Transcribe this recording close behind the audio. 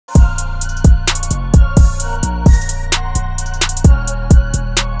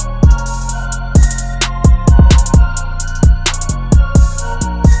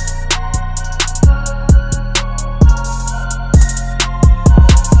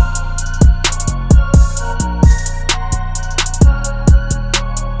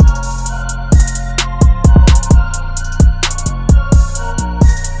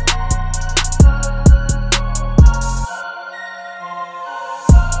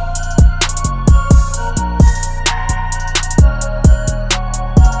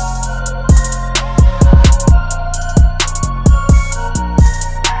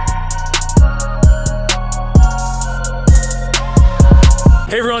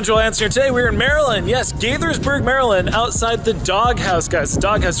everyone, Joel Hansen here. Today we're in Maryland. Yes, Gaithersburg, Maryland, outside the Dog Haus, guys. The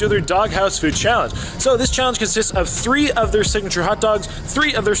Dog Haus do their Dog Haus food challenge. So this challenge consists of 3 of their signature hot dogs,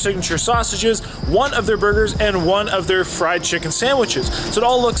 3 of their signature sausages, 1 of their burgers, and 1 of their fried chicken sandwiches. So it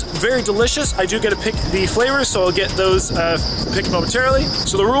all looks very delicious. I do get to pick the flavors, so I'll get those picked momentarily.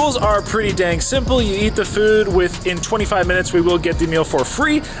 So the rules are pretty dang simple. You eat the food within 25 minutes. We will get the meal for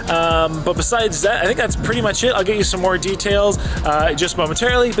free. But besides that, I think that's pretty much it. I'll get you some more details just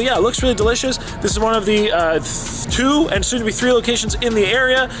momentarily. But yeah, it looks really delicious. This is one of the 2 and soon to be 3 locations in the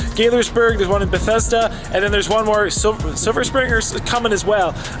area. Gaithersburg, there's one in Bethesda, and then there's one more, Silver Springers coming as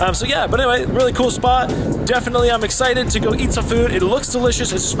well. So yeah, but anyway, really cool spot. Definitely, I'm excited to go eat some food. It looks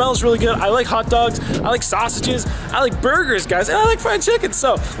delicious. It smells really good. I like hot dogs. I like sausages. I like burgers, guys, and I like fried chicken.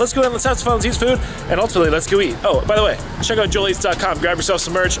 So let's go in, let's have some fun, let's eat food, and ultimately, let's go eat. Oh, by the way, check out joeleats.com. Grab yourself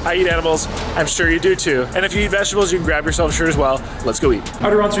some merch. I eat animals. I'm sure you do too. And if you eat vegetables, you can grab yourself a shirt as well. Let's go eat. All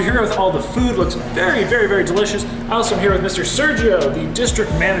right, everyone, so here with all the food. Looks very, very, very delicious. I also am here with Mr. Sergio, the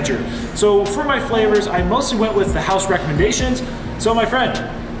district manager. So for my flavors, I mostly went with the house recommendations. So my friend,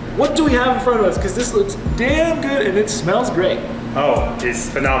 what do we have in front of us? Because this looks damn good and it smells great. Oh, it's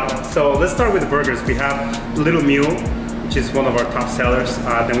phenomenal. So let's start with the burgers. We have Little Mule, which is one of our top sellers.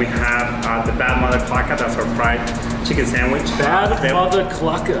 Then we have the Bad Mother Clacka, that's our fried chicken sandwich. Bad Mother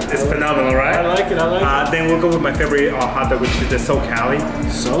Clacka. It's phenomenal, right? I like it, I like it. Then we'll go with my favorite hot dog, which is the So Cali.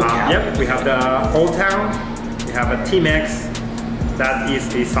 So Cali. Yep, we have the Old Town, we have a T-Mex, that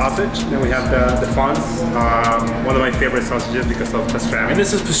is a sausage. Then we have the Fonz, one of my favorite sausages because of pastrami. And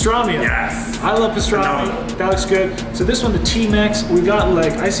this is pastrami. Yes. I love pastrami. Phenomenal. That looks good. So this one, the T-Mex, we got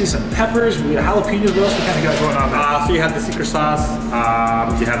like, I see some peppers, we got jalapenos. What else we kind of got going on there? So you have the secret sauce,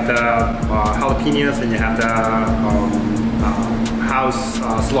 you have the jalapenos, and you have the house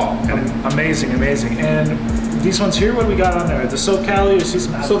slaw. Amazing, amazing. And these ones here, what do we got on there? The So Cali, you see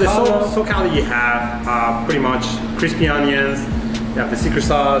some avocado. So the So Cali, you have pretty much crispy onions, you have the secret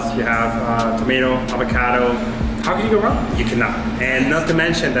sauce, you have tomato, avocado. How can you go wrong? You cannot. And not to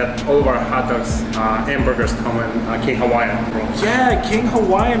mention that all of our hot dogs and burgers come in King Hawaiian rolls. Yeah, King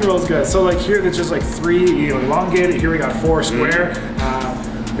Hawaiian rolls, guys. So like here, there's just like 3 elongated. Here we got 4 square.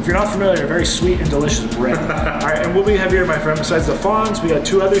 If you're not familiar, very sweet and delicious bread. All right, and what we have here, my friend, besides the Fonz, we got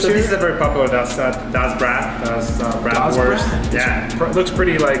 2 others here. So this is a very popular, that's bratwurst. Yeah. It looks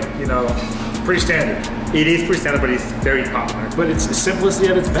pretty like, you know, pretty standard. It is pretty standard, but it's very popular. But it's simplicity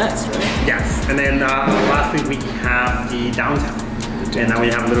at its best, right? Yes, and then lastly we have the Downtown. And now we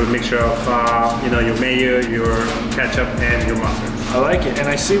have a little mixture of, you know, your mayo, your ketchup, and your mustard. I like it. And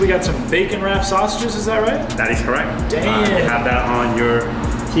I see we got some bacon wrapped sausages, is that right? That is correct. Damn. You have that on your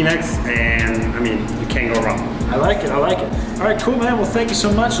T-Mex, and I mean, you can't go wrong. I like it, I like it. All right, cool, man. Well, thank you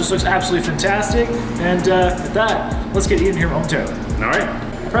so much. This looks absolutely fantastic. And with that, let's get eating here momentarily. All right.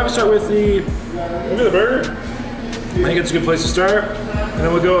 I'll probably start with the burger. I think it's a good place to start. And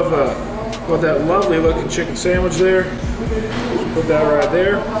then we'll go with that lovely looking chicken sandwich there. Put that right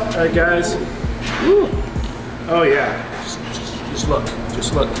there. All right, guys. Woo. Oh yeah, just look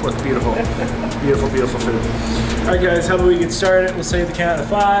beautiful. Beautiful, beautiful food. All right, guys, how about we get started? We'll say the count of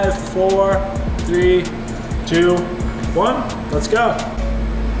 5, 4, 3, 2, 1. Let's go.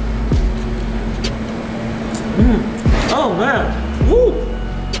 Oh man, woo!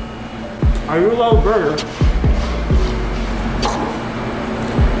 I really love burger.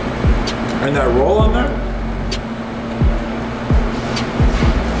 And that roll on there.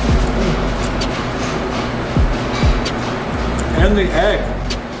 And the egg.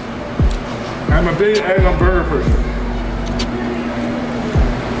 I'm a big egg on burger person.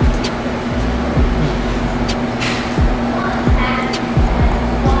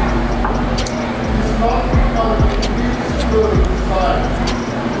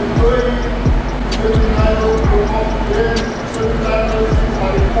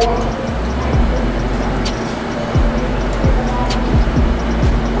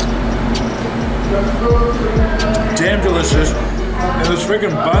 Damn delicious. And those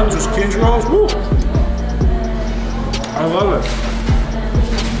freaking buns, those kinge rolls, woo! I love it.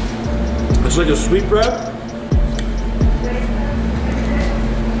 It's like a sweet bread.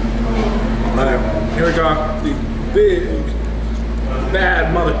 Alright, here we got the big,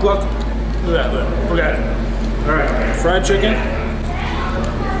 bad mother cluck. Look at that, look at it. Alright, fried chicken.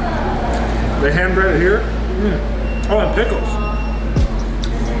 The hand bread here. Oh, and pickles.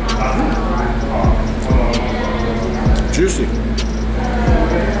 Juicy.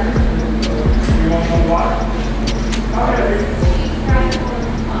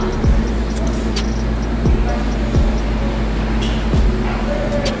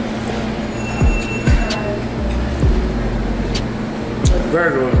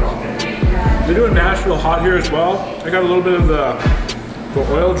 Very Nashville as well. They're doing Nashville hot here as well. I got a little bit of the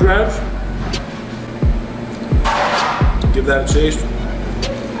oil dredge. Give that a taste.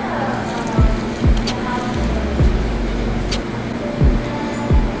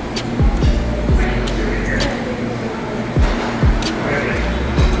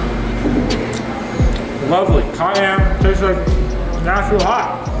 Lovely. Cayenne. Tastes like Nashville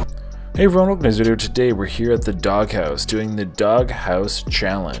hot. Hey everyone, welcome to this video. Today we're here at the Dog Haus doing the Dog Haus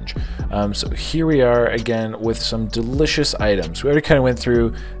Challenge. So here we are again with some delicious items. We already kind of went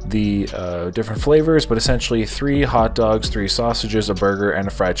through the different flavors, but essentially 3 hot dogs, 3 sausages, a burger, and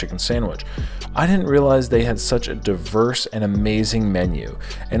a fried chicken sandwich. I didn't realize they had such a diverse and amazing menu,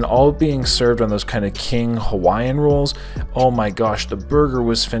 and all being served on those kind of king Hawaiian rolls. Oh my gosh, the burger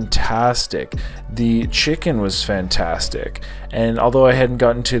was fantastic. The chicken was fantastic. And although I hadn't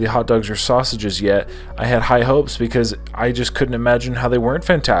gotten to the hot dogs or sausages yet, I had high hopes because I just couldn't imagine how they weren't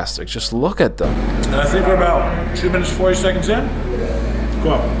fantastic. Just look at them. And I think we're about 2 minutes 40 seconds in.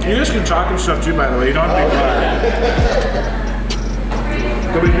 Cool. You guys can talk and stuff too, by the way. You don't have to be quiet.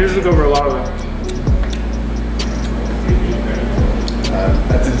 There'll be music over a lot of them.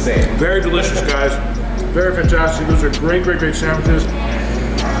 That's insane. Very delicious, guys. Very fantastic. Those are great, great, great sandwiches.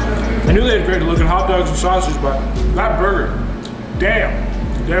 I knew they had great looking hot dogs and sausages, but that burger, damn.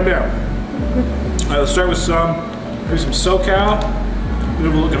 Let's start with maybe some SoCal.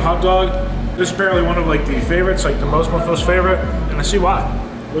 Beautiful looking hot dog. This is apparently one of like the favorites, like the most favorite, and I see why.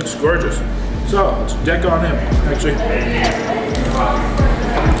 Looks gorgeous. So let's deck on in. Actually, I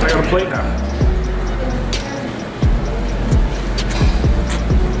got a plate now.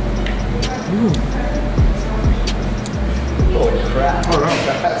 Holy crap. Oh, no.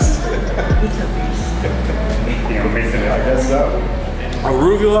 I guess so.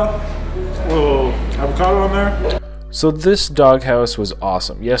 Arugula, a little avocado on there. So this Dog Haus was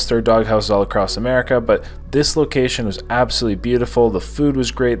awesome. Yes, there are dog houses all across America, but this location was absolutely beautiful. The food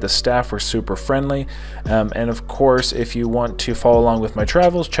was great. The staff were super friendly. And of course, if you want to follow along with my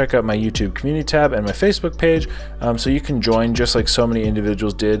travels, check out my YouTube community tab and my Facebook page so you can join just like so many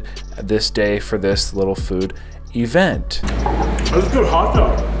individuals did this day for this little food event. That's a good hot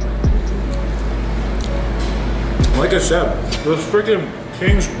dog. Like I said, those freaking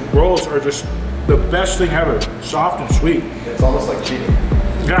King's rolls are just the best thing ever. Soft and sweet. It's almost like cheating.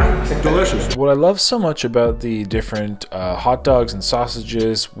 Yeah, delicious. What I love so much about the different hot dogs and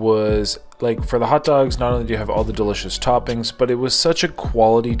sausages was, like, for the hot dogs, not only do you have all the delicious toppings, but it was such a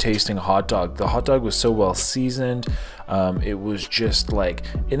quality tasting hot dog. The hot dog was so well seasoned. It was just like,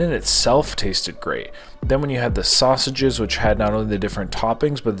 in itself tasted great. Then when you had the sausages, which had not only the different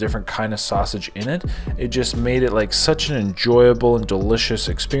toppings, but the different kind of sausage in it, it just made it like such an enjoyable and delicious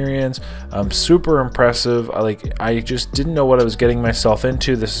experience. Super impressive. I just didn't know what I was getting myself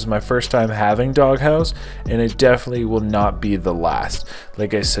into. This is my first time having Dog Haus, and it definitely will not be the last.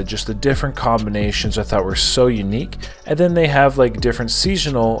 Like I said, just the different combinations I thought were so unique. And then they have like different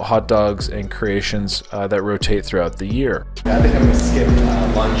seasonal hot dogs and creations that rotate throughout the year. Yeah, I think I'm gonna skip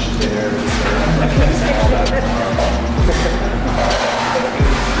lunch, dinner, dessert, all that.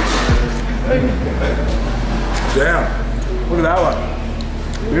 Damn, look at that one.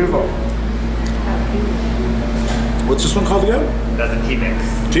 Beautiful. What's this one called again? That's a T-Mix.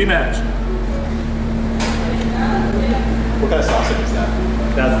 T-Max. What kind of sausage is that?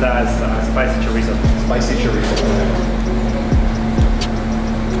 That's spicy chorizo. Spicy chorizo.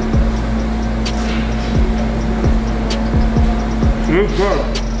 Good.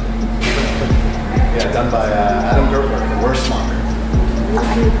 Yeah, done by Adam Gertler, the worst monger.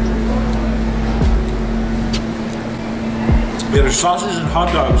 Yeah, there's sausages and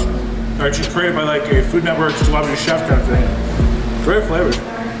hot dogs are actually created by like a Food Network celebrity chef kind of thing. Great flavors.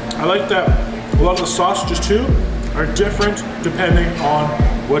 I like that a lot of the sausages too are different depending on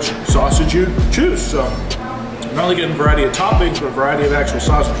which sausage you choose. So not only getting a variety of toppings, but a variety of actual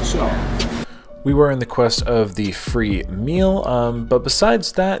sausage itself. We were in the quest of the free meal, but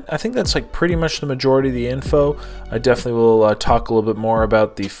besides that, I think that's like pretty much the majority of the info. I definitely will talk a little bit more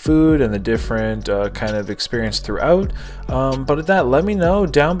about the food and the different kind of experience throughout. But at that, let me know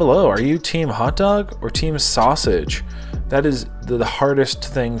down below. Are you team hot dog or team sausage? That is the hardest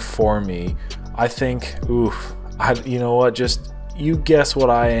thing for me. I think, you know what, just you guess what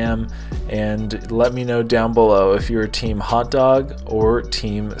I am and let me know down below if you're team hot dog or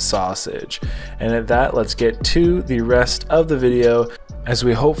team sausage. And at that, let's get to the rest of the video as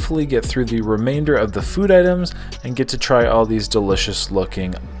we hopefully get through the remainder of the food items and get to try all these delicious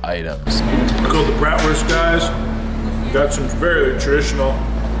looking items. Called the bratwurst, guys. Got some very traditional,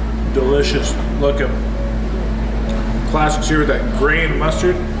 delicious looking classics here with that grain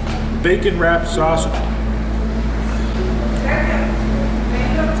mustard, bacon wrapped sausage.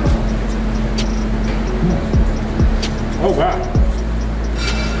 Oh wow.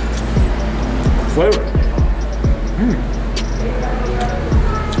 Flavor.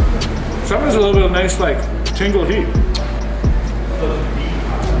 Sometimes a little bit of nice like tingle heat.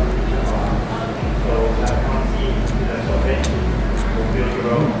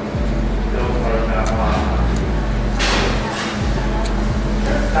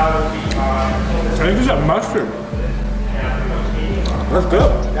 I think it's that mustard. That's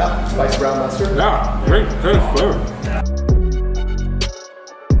good. Yeah, spicy brown mustard. Yeah, great flavor.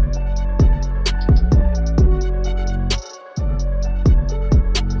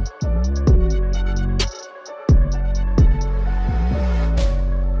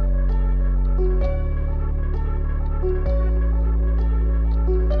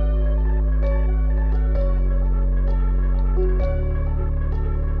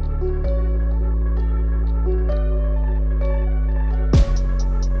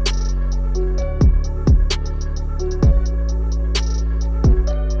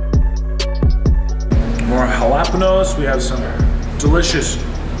 Jalapenos. We have some delicious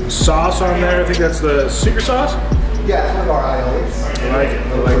sauce on there. I think that's the secret sauce. Yeah, it's one of our aioli. I like it. I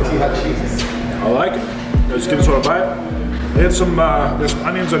like it. Tortilla cheese. I like it. Let's give this one a bite. They had some, there's some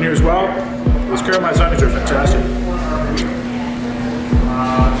onions on here as well. Those caramelized onions are fantastic.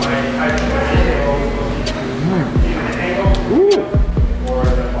 Ooh.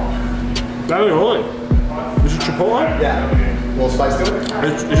 That aioli. Is it Chipotle? Yeah. A little spice to it?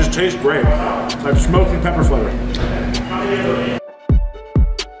 It just tastes great. Like smoky pepper flavor.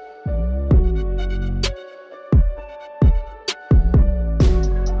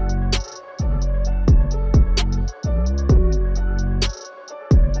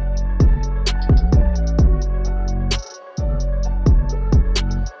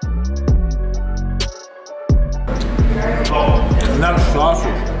 And that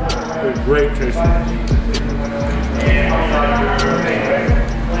sausage is great tasting.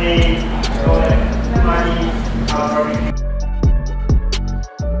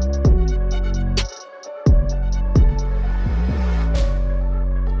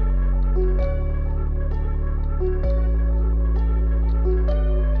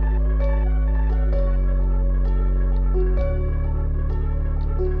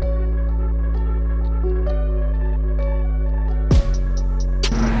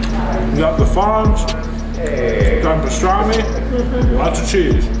 We got the fawns, got pastrami, lots of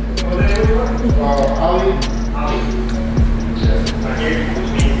cheese.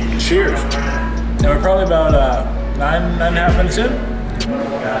 Cheers. And we're probably about 9.5 minutes in.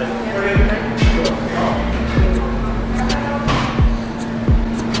 Got it.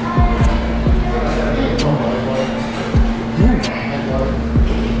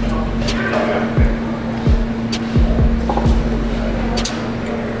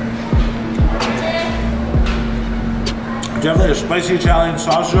 Definitely a spicy Italian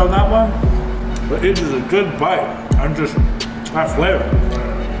sausage on that one, but it is a good bite. I'm just, that flavor.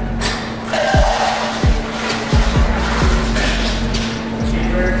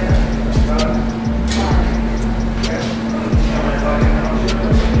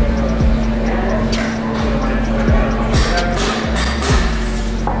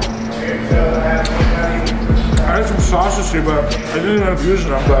 I had some sauces here, but I didn't end up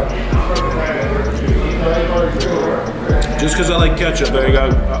using them, but just because I like ketchup, there you go.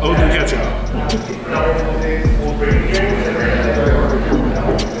 Oatmeal ketchup.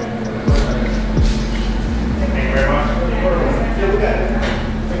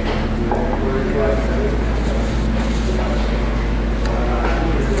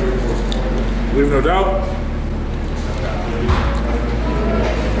 Leave no doubt.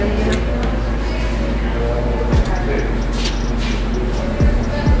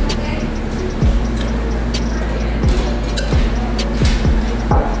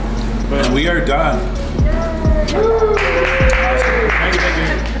 And we are done. Thank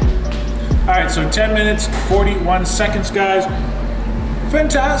you. All right, so 10 minutes, 41 seconds, guys.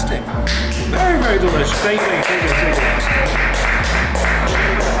 Fantastic. Very, very delicious. Thank you.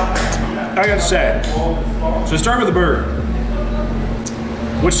 I gotta say, so start with the burger,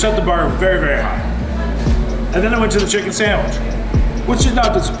 which set the bar very, very high. And then I went to the chicken sandwich, which did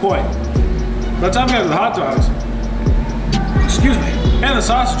not disappoint. By the time I got to the hot dogs, excuse me, and the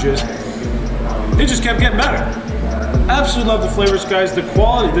sausages, it just kept getting better. Absolutely love the flavors, guys. The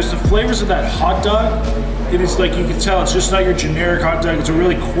quality, there's the flavors of that hot dog. It is like, you can tell, it's just not your generic hot dog. It's a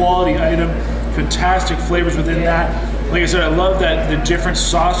really quality item. Fantastic flavors within that. Like I said, I love that the different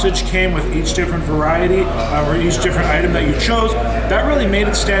sausage came with each different variety or each different item that you chose. That really made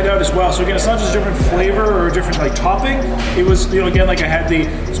it stand out as well. So again, it's not just a different flavor or a different like topping. It was, you know, again, like I had the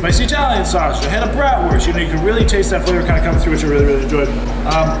spicy Italian sausage, I had a bratwurst. You know, you can really taste that flavor kind of coming through, which I really, really enjoyed.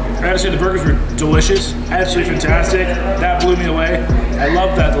 I gotta say the burgers were delicious, absolutely fantastic. That blew me away. I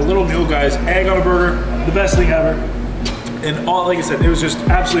love that. The little mule, guys, egg on a burger, the best thing ever. And all, like I said, it was just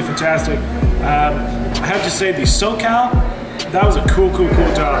absolutely fantastic. I have to say the SoCal, that was a cool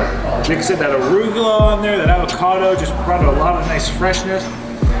dog. Like I said, that arugula on there, that avocado just brought a lot of nice freshness.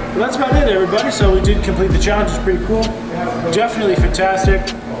 But that's about it, everybody. So we did complete the challenge. It's pretty cool. Definitely fantastic.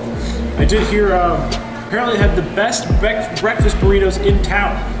 I did hear apparently they had the best breakfast burritos in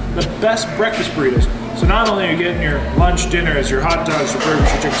town. The best breakfast burritos. So not only are you getting your lunch, dinner as your hot dogs, your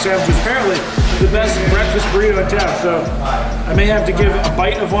burgers, your chicken sandwiches, apparently the best breakfast burrito in town. So I may have to give a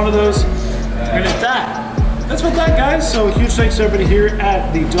bite of one of those. And at that's about that, guys. So huge thanks to everybody here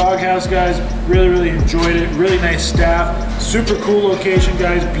at the Dog Haus, guys. Really, really enjoyed it. Really nice staff. Super cool location,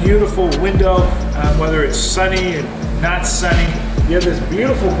 guys. Beautiful window, whether it's sunny and not sunny. You have this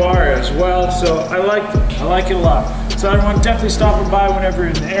beautiful bar as well. So I like it a lot. So everyone, definitely stopping by whenever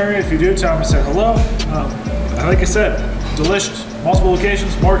you're in the area. If you do, tell them I said hello. Like I said, delicious. Multiple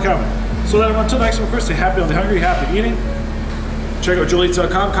locations, more coming. So that everyone, until next time, of course, stay happy, healthy, hungry, happy eating. Check out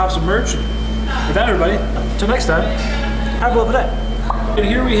joeleats.com, cop some merch. With that, everybody, until next time, have a lovely day. And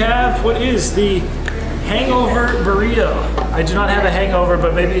here we have what is the hangover burrito. I do not have a hangover,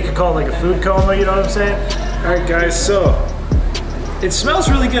 but maybe you could call it like a food coma, you know what I'm saying? All right, guys, so it smells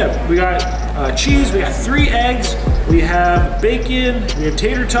really good. We got cheese, we got 3 eggs, we have bacon, we have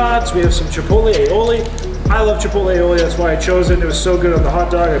tater tots, we have some chipotle aioli. I love chipotle aioli, that's why I chose it. It was so good on the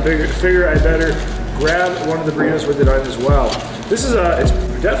hot dog, I figured I better grab one of the burritos with it on as well. This is it's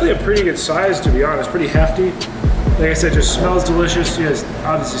definitely a pretty good size, to be honest, pretty hefty. Like I said, just smells delicious. You guys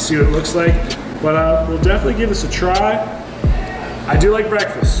obviously see what it looks like, but we'll definitely give this a try. I do like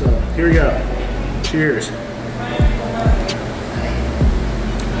breakfast, so here we go. Cheers.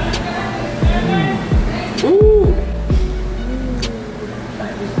 Ooh.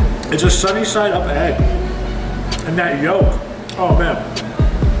 It's a sunny side up egg. And that yolk, oh man.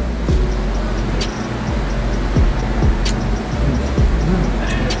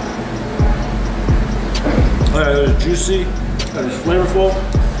 That is juicy, that is flavorful.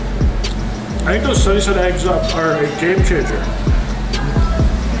 I think those sunny side eggs up are a game changer.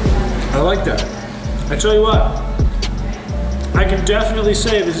 I like that. I tell you what, I can definitely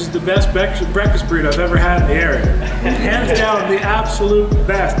say this is the best breakfast burrito I've ever had in the area. Hands down, the absolute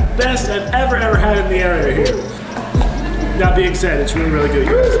best I've ever had in the area here. That being said, it's really, really good,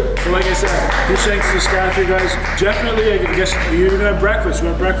 guys. So like I said, huge thanks to the staff here, guys. Definitely, I guess you're gonna have breakfast. You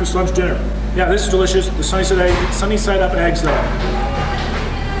want breakfast, lunch, dinner. Yeah, this is delicious. The sunny side up eggs, though.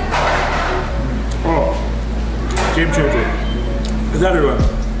 Oh, game changer. Is that everyone?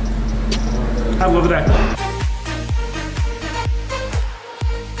 Have a lovely day.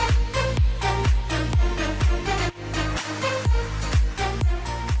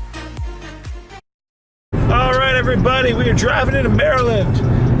 Everybody, we are driving into Maryland.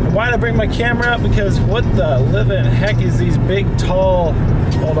 And why did I bring my camera up? Because what the living heck is these big, tall,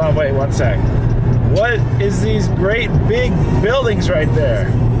 hold on, wait one sec. What is these great big buildings right there?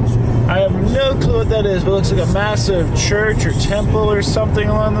 I have no clue what that is, but it looks like a massive church or temple or something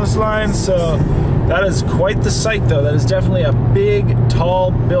along those lines. So that is quite the sight though. That is definitely a big,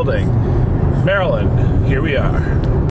 tall building. Maryland, here we are.